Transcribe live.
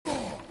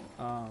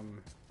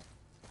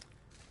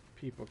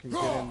people can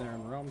get in there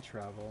and realm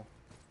travel.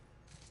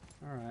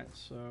 Alright,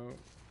 so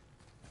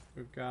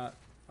we've got...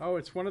 Oh,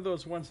 it's one of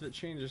those ones that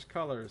changes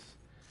colors.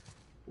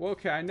 Well,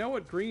 okay, I know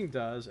what green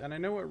does, and I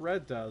know what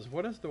red does.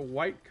 What does the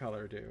white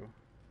color do?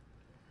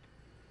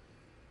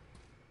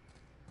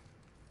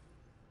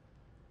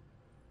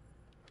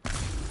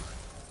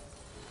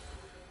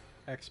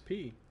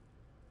 XP.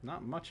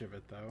 Not much of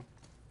it, though.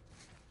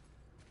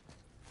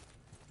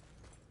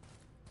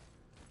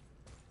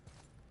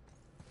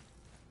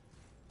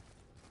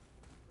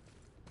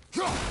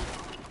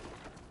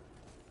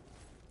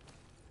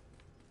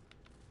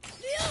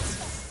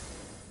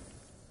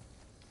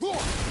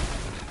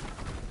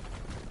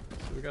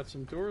 So we got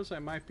some doors I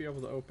might be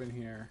able to open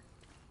here.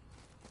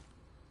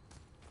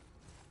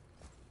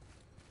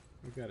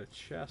 We've got a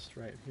chest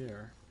right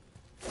here.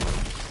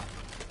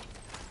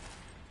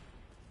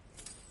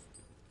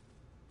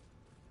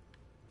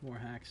 More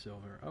hack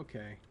silver.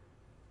 Okay.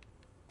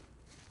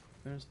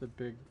 There's the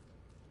big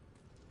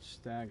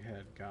stag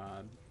head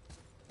god.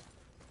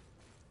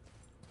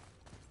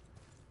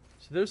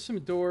 So there's some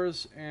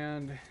doors,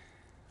 and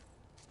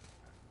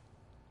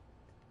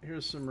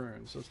here's some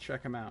runes. Let's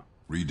check them out.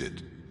 Read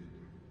it.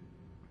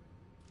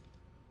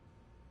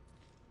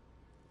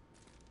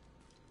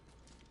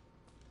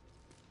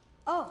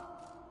 Oh,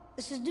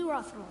 this is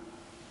Durothor,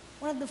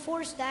 one of the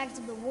 4 stags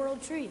of the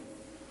World Tree.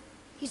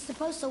 He's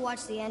supposed to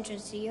watch the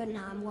entrance to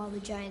Jotunheim while the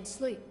giants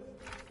sleep.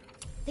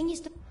 I think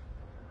he's...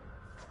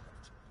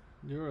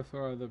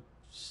 Durothor the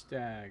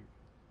stag.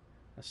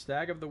 A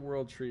stag of the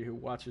World Tree who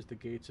watches the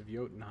gates of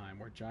Jotunheim,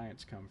 where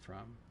giants come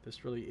from.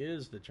 This really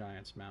is the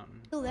Giants'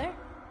 Mountain. Still there?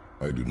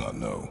 I do not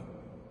know.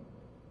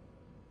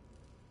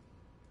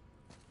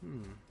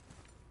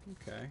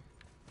 Okay.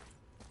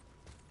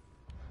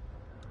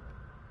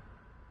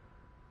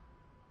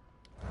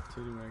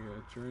 Continuing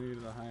a journey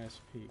to the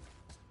highest peak.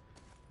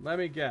 Let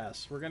me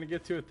guess. We're going to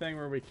get to a thing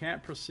where we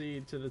can't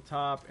proceed to the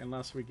top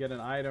unless we get an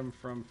item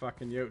from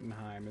fucking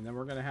Jotunheim. And then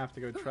we're going to have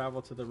to go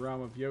travel to the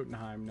realm of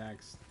Jotunheim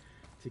next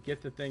to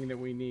get the thing that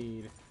we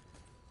need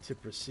to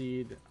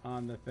proceed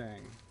on the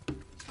thing.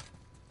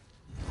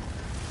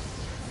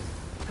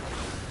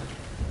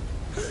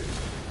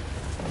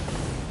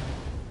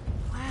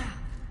 Wow.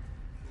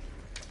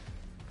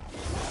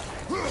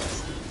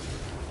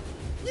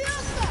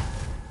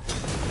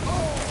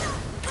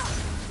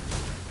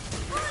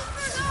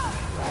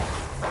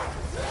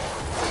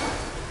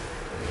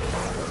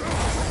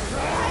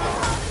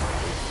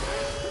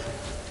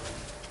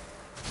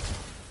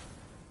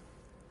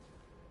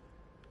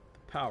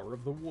 Power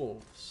of the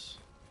wolves.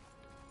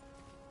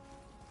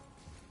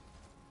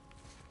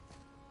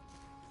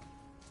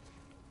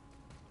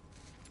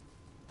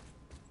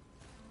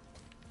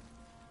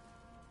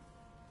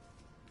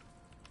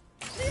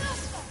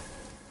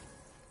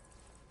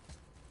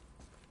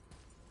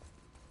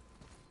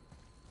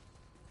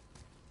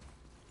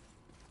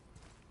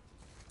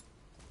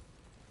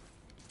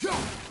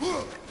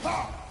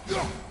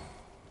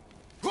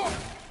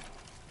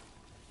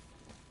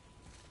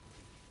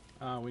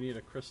 We need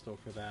a crystal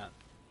for that.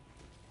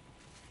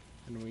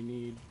 And we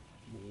need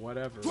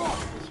whatever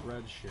this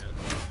red shit.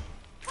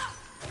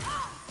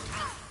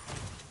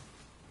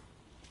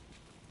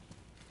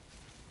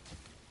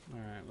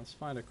 Alright, let's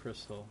find a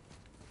crystal.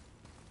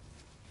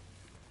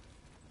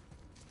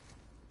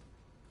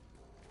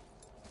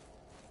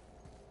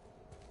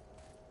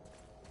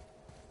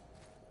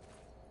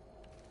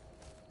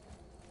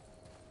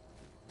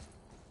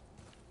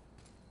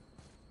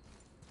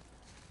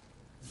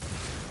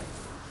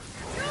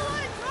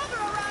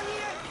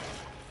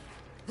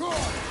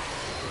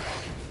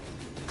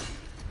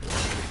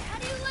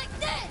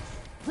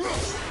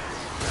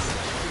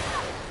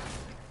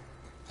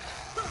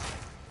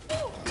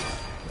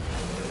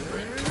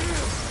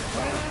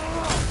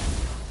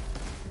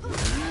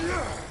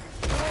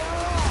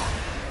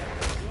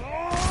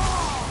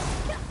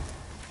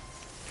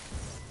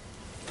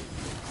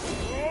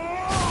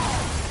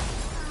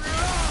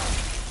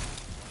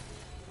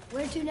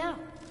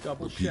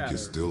 The peak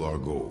is still our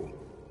goal.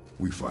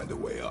 We find a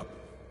way up.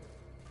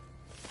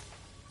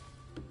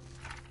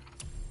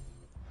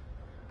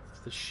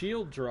 It's the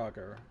shield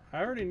Draugr.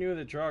 I already knew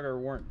that Draugr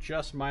weren't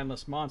just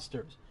mindless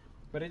monsters,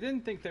 but I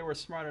didn't think they were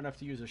smart enough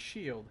to use a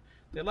shield.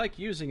 They like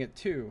using it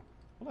too.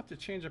 We'll have to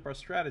change up our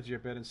strategy a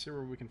bit and see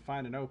where we can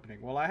find an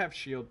opening. Well, I have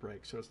shield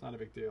break, so it's not a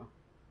big deal.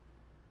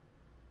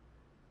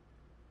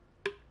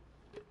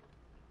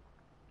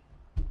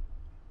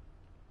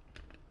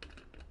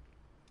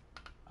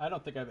 I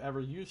don't think I've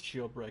ever used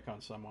shield break on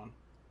someone.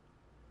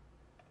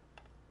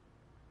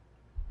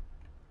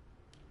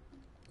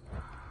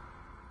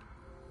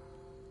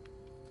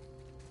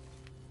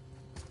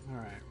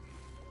 Alright.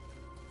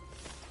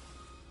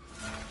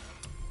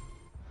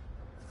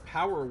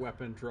 Power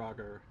weapon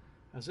Draugr.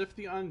 As if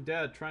the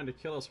undead trying to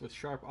kill us with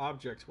sharp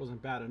objects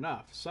wasn't bad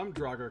enough, some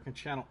Draugr can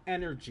channel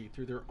energy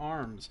through their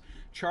arms,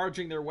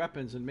 charging their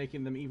weapons and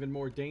making them even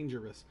more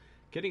dangerous.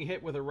 Getting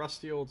hit with a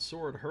rusty old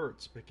sword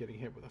hurts, but getting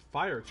hit with a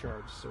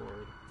fire-charged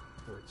sword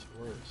hurts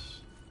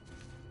worse.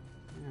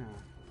 Yeah,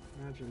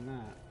 Imagine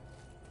that.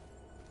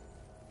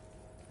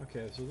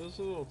 Okay, so there's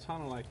a little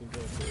tunnel I can go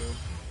through.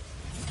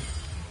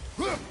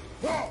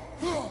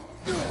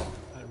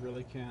 I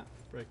really can't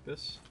break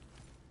this.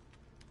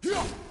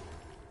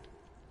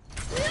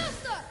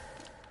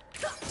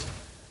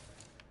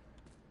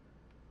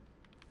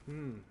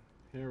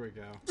 Here we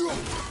go. Not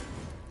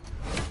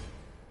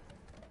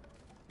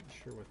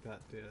sure what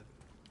that did.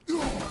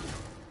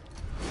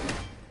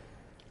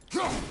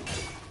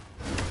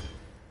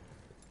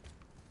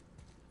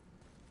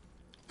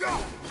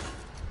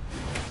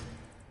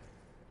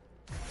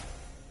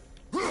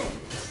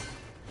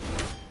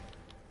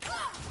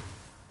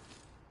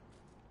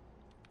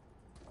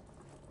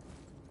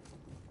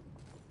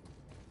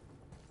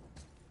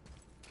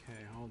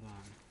 Okay, hold on.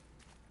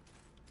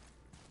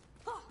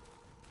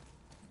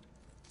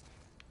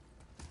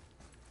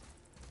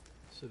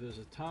 So there's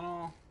a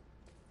tunnel.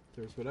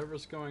 There's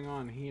whatever's going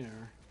on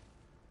here.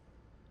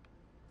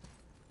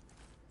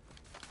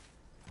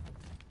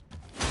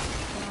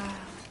 Wow.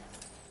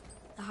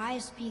 The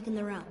highest peak in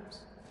the realms.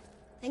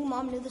 Think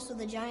Mom knew this was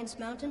the Giant's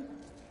Mountain?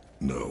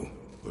 No,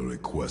 the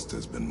request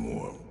has been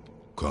more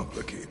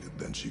complicated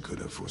than she could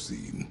have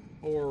foreseen.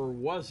 Or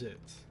was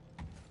it?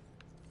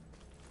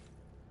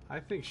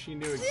 I think she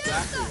knew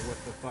exactly what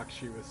the fuck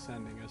she was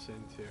sending us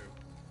into.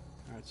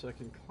 Alright, so I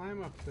can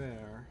climb up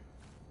there.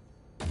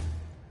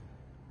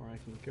 Or I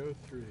can go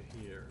through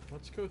here.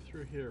 Let's go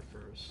through here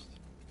first.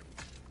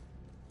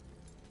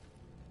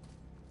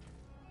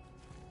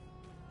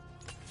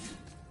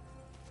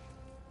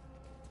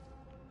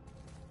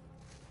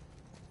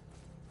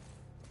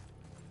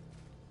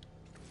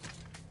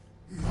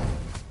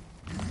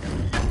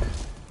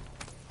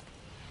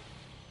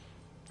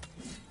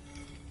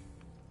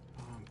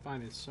 Oh, I'm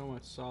finding so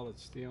much solid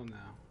steel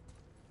now.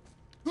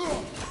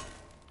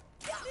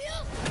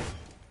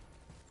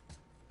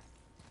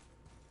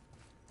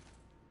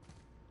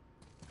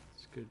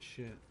 Good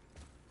shit.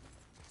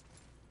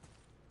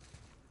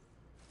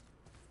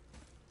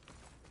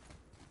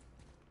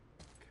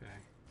 Okay,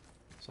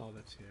 that's all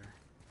that's here.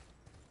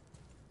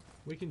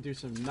 We can do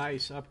some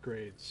nice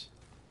upgrades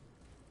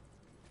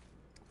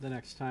the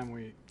next time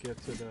we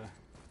get to the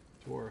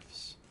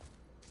dwarfs.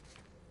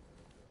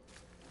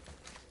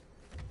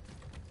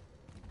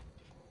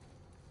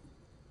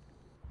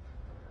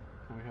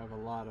 And we have a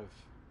lot of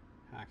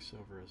hack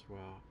silver as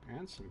well,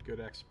 and some good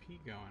XP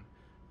going.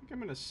 I think I'm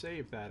going to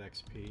save that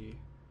XP.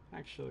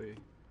 Actually,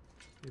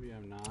 maybe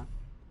I'm not.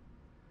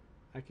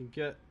 I can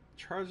get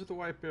Charge of the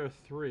White Bear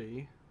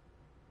 3.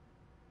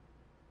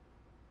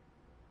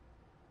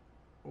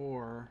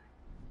 Or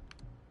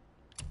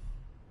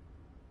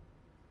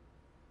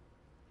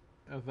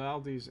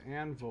Evaldi's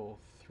Anvil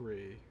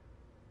 3.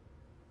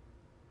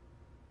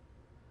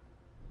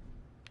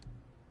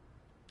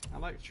 I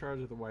like Charge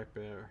of the White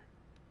Bear.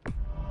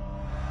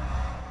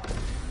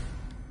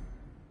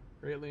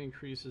 Greatly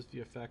increases the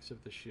effects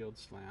of the shield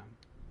slam.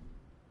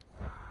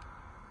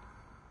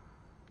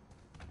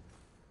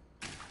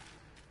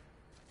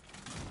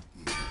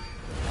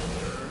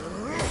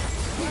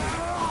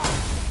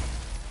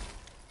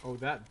 Oh,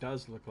 that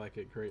does look like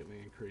it greatly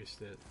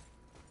increased it.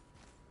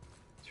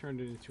 Turned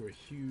it into a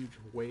huge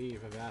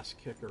wave of ass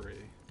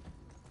kickery.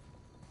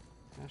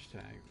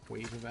 Hashtag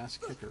wave of ass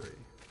kickery.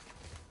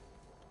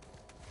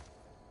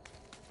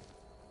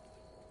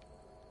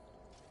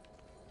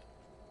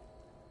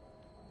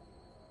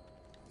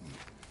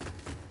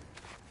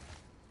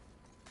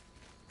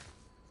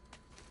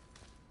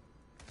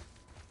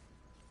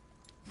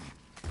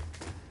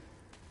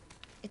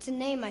 It's a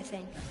name, I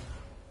think.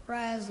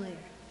 Razzler.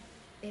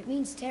 It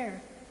means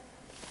terror.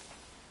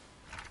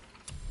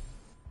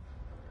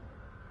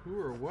 Who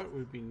or what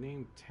would be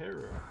named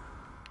Terror?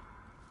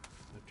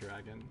 A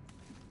dragon.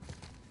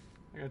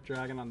 I got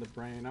dragon on the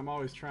brain. I'm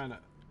always trying to...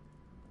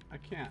 I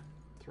can't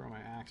throw my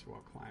axe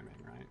while climbing,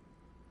 right?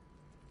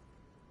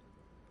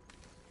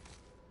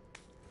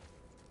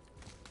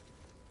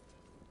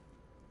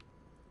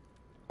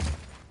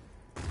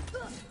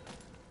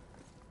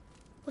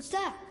 What's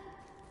that?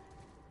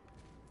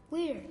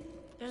 Weird.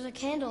 There's a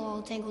candle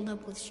all tangled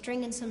up with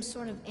string and some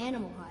sort of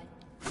animal hide.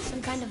 Some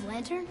kind of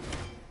lantern?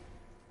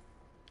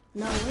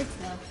 No wick,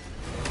 though.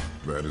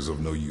 That is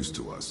of no use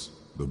to us.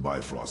 The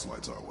Bifrost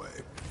lights our way.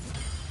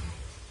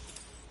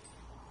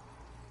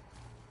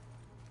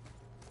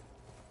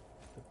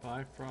 The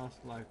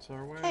Bifrost lights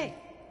our way. Hey,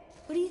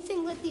 what do you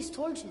think lit these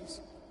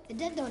torches? The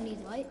dead don't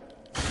need light.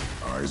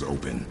 Eyes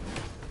open.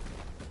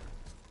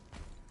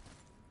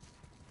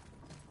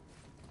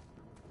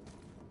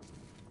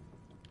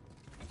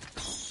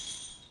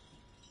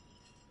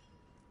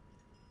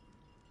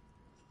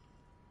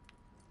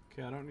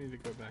 Okay, I don't need to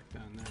go back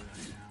down there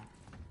right now.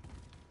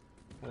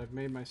 But I've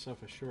made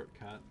myself a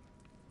shortcut.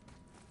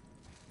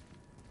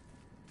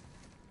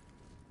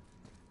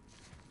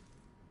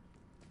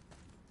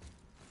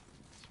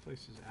 This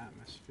place is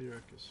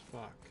atmospheric as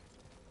fuck.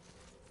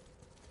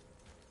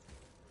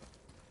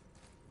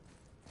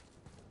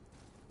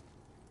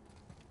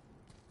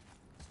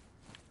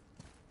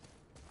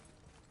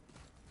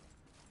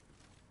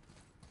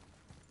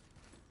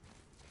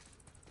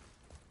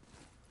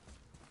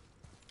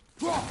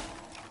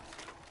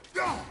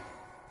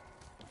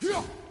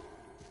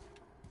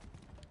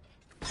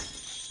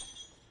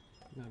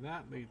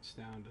 that leads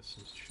down to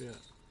some shit.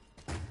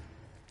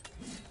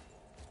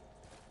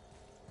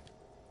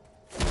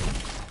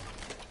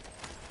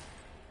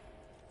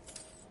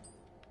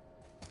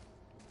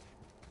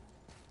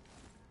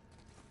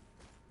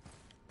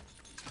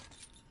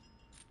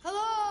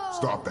 Hello!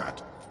 Stop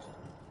that.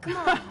 Come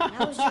on,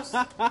 that was just...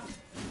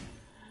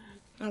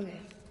 Okay.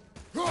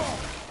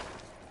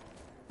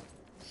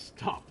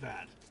 Stop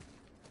that.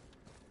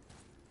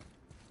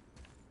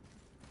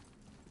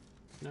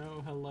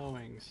 No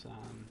helloing,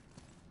 son.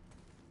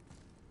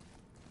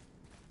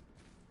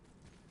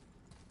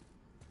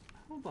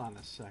 Hold on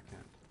a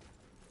second.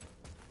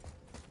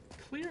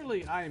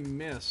 Clearly I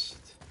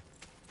missed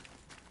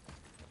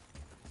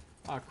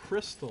a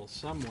crystal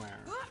somewhere.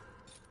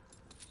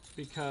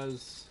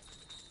 Because...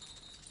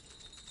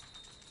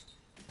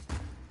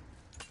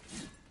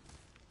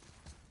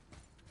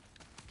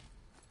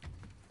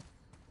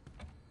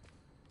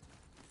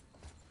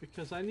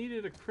 I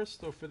needed a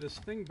crystal for this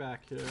thing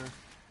back here,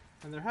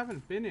 and there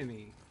haven't been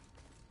any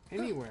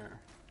anywhere.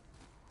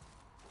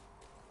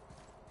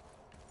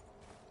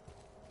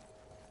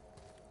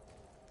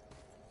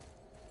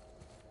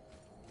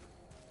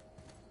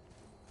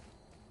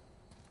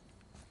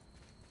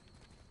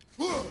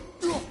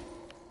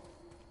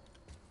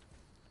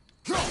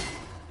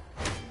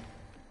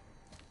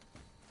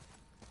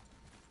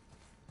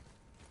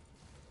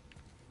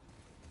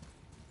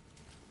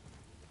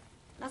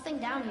 Nothing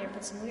down here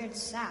but some weird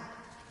sap.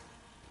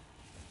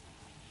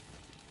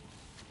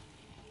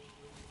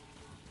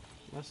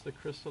 Unless the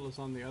crystal is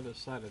on the other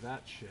side of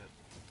that shit.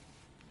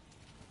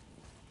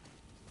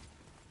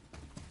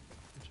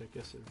 Which I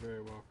guess it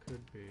very well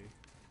could be.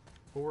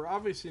 But we're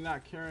obviously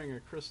not carrying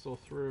a crystal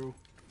through.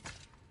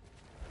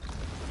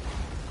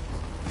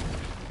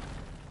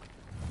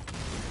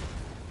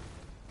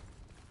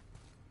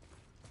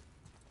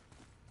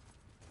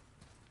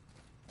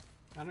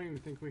 I don't even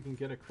think we can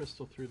get a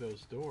crystal through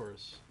those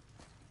doors.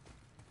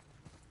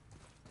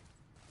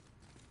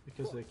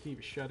 Because they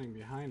keep shutting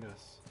behind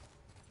us.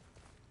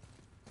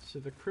 So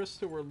the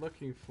crystal we're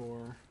looking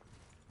for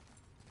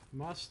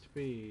must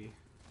be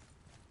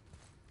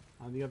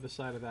on the other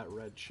side of that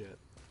red shit.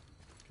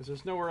 Because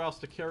there's nowhere else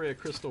to carry a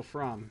crystal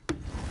from.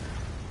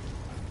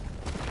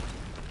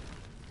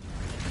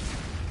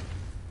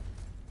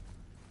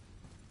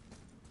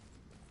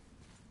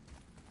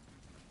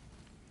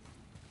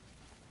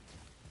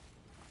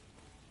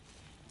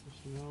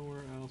 There's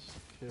nowhere else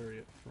to carry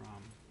it from.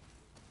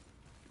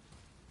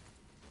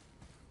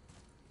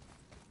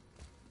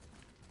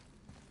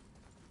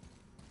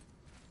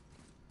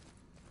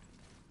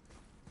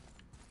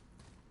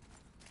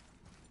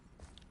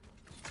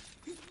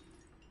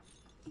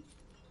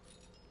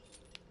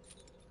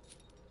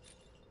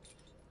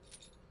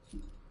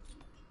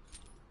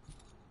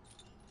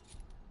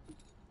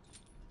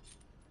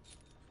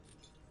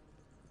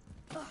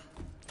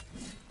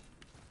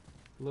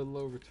 A little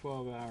over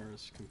 12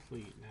 hours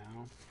complete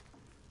now.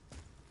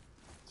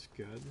 It's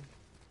good.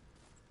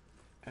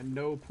 At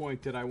no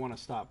point did I want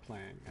to stop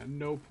playing. At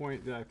no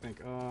point did I think,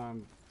 oh,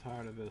 I'm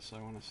tired of this,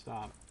 I want to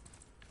stop.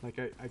 Like,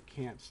 I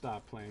can't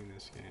stop playing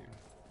this game.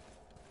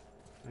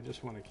 I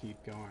just want to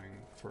keep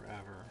going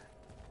forever.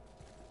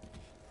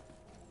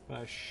 But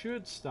I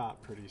should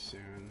stop pretty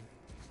soon.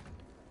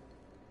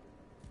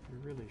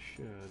 I really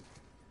should.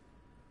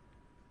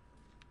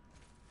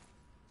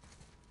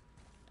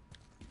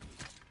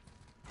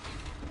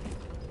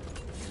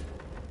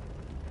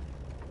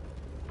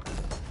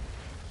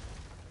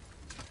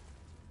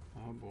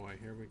 Oh boy,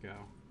 here we go.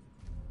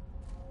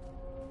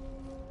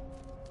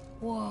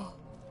 Whoa.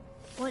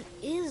 What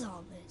is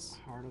all this?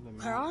 Heart of the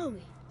mountain. Where are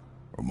we?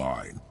 A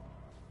mine.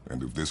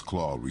 And if this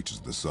claw reaches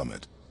the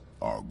summit,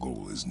 our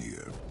goal is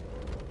near.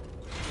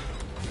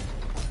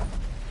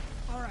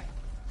 Alright,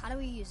 how do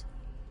we use it?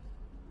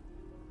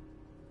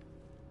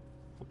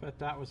 I bet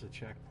that was a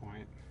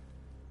checkpoint.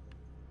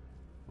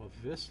 Well,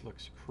 this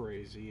looks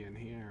crazy in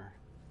here.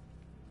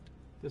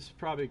 This is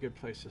probably a good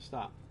place to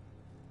stop.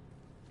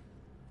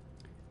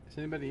 Is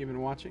anybody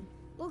even watching?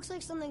 Looks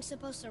like something's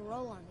supposed to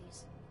roll on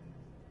these.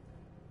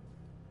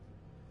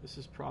 This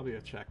is probably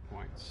a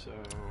checkpoint, so...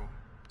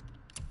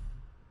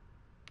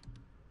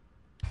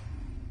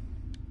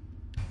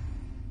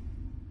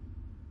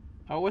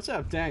 Oh, what's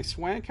up, Dank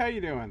Swank? How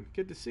you doing?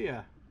 Good to see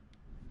ya.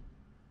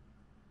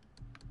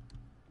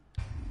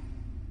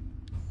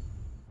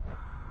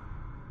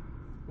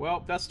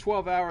 Well, that's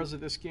 12 hours of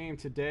this game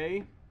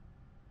today.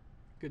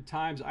 Good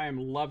times. I am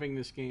loving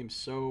this game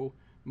so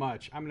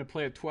much. I'm going to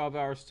play it 12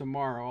 hours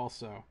tomorrow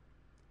also.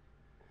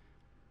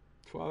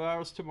 12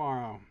 hours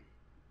tomorrow.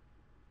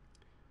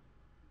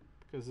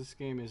 Because this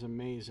game is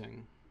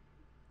amazing.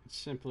 It's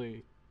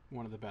simply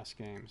one of the best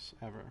games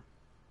ever.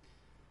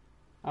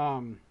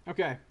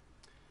 Okay.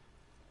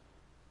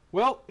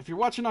 Well, if you're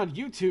watching on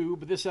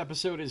YouTube, this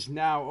episode is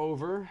now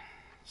over.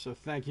 So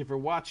thank you for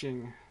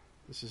watching.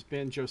 This has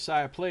been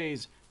Josiah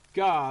Plays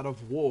God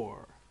of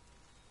War.